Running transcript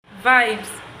Vibes,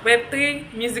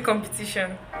 Web3 music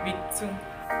competition week 2.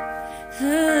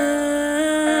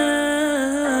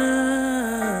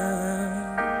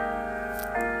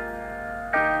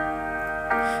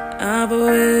 I've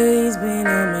always been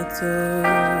on my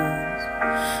toes.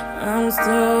 I was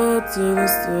told to be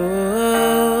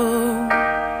slow.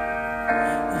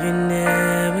 You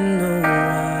never know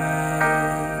why.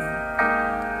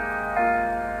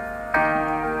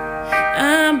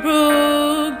 I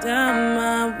broke down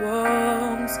my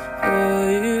walls for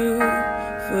you,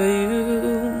 for you.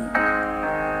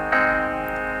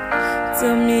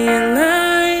 Tell me a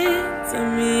lie, tell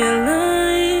me a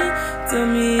lie, tell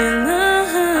me a lie.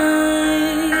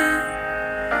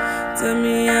 Tell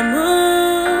me I'm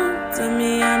all, tell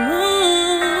me I'm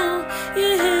all,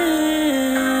 yeah.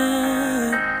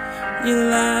 You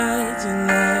lied, you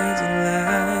lied, you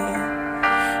lied,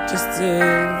 just to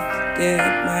get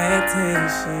my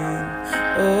attention.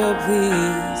 Oh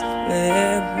please,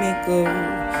 let me go,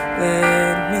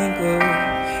 let me go,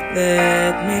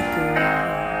 let me go.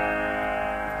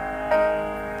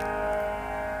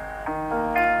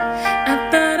 I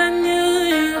thought I knew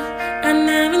you, I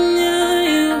never knew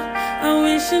you. I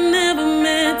wish I never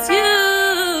met you.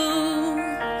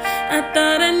 I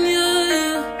thought I knew you,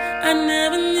 I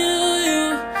never knew you.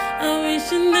 I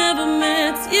wish I never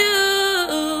met you.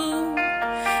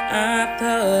 I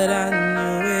thought I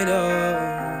knew it all.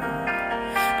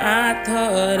 I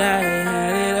thought I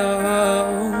had it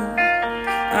all.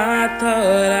 I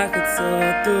thought I could soar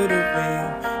through the rain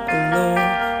alone,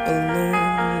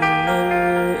 alone,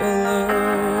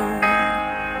 alone.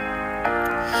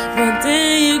 But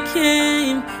then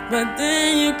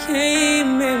you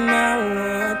came and my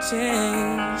world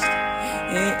changed.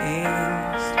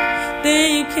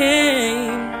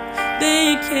 Then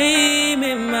you came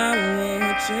and my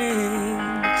world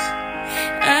changed.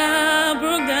 I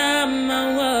broke down my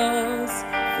walls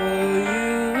for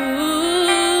you.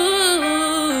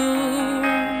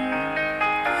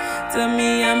 Tell me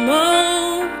I'm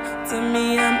all, tell me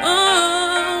I'm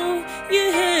all you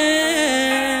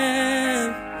have.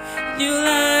 You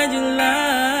lied,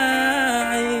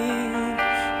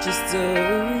 just to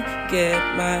get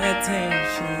my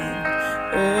attention.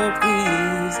 Oh please.